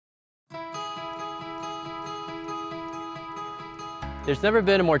There's never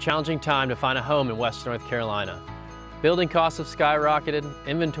been a more challenging time to find a home in Western North Carolina. Building costs have skyrocketed,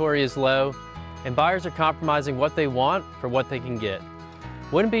 inventory is low, and buyers are compromising what they want for what they can get.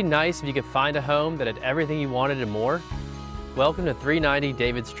 Wouldn't it be nice if you could find a home that had everything you wanted and more? Welcome to 390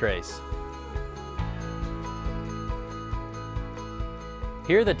 David's Trace.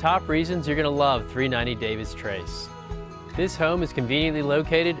 Here are the top reasons you're going to love 390 David's Trace. This home is conveniently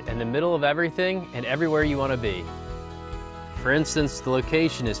located in the middle of everything and everywhere you want to be. For instance, the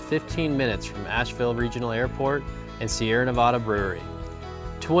location is 15 minutes from Asheville Regional Airport and Sierra Nevada Brewery,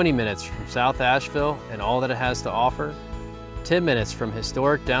 20 minutes from South Asheville and all that it has to offer, 10 minutes from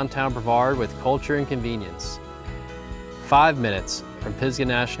historic Downtown Brevard with culture and convenience, 5 minutes from Pisgah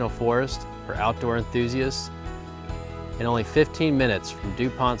National Forest for outdoor enthusiasts, and only 15 minutes from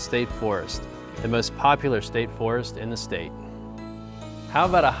DuPont State Forest, the most popular state forest in the state. How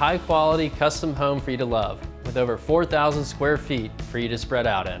about a high-quality custom home for you to love, with over 4,000 square feet for you to spread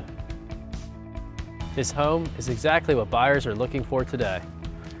out in? This home is exactly what buyers are looking for today.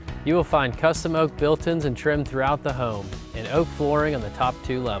 You will find custom oak built-ins and trim throughout the home, and oak flooring on the top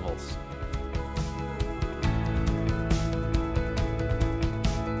 2 levels.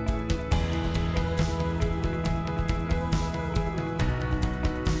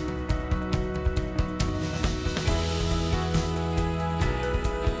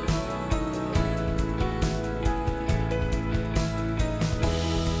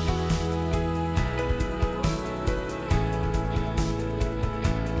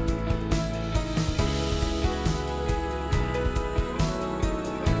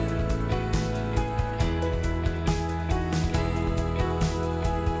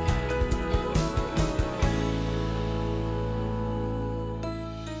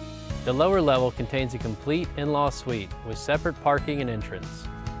 The lower level contains a complete in-law suite with separate parking and entrance.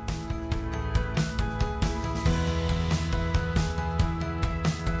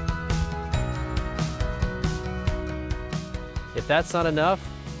 If that's not enough,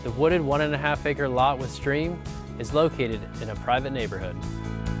 the wooded 1.5 acre lot with stream is located in a private neighborhood.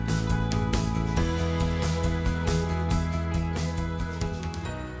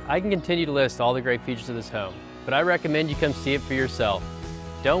 I can continue to list all the great features of this home, but I recommend you come see it for yourself.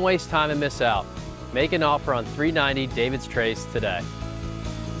 Don't waste time and miss out. Make an offer on 390 David's Trace today.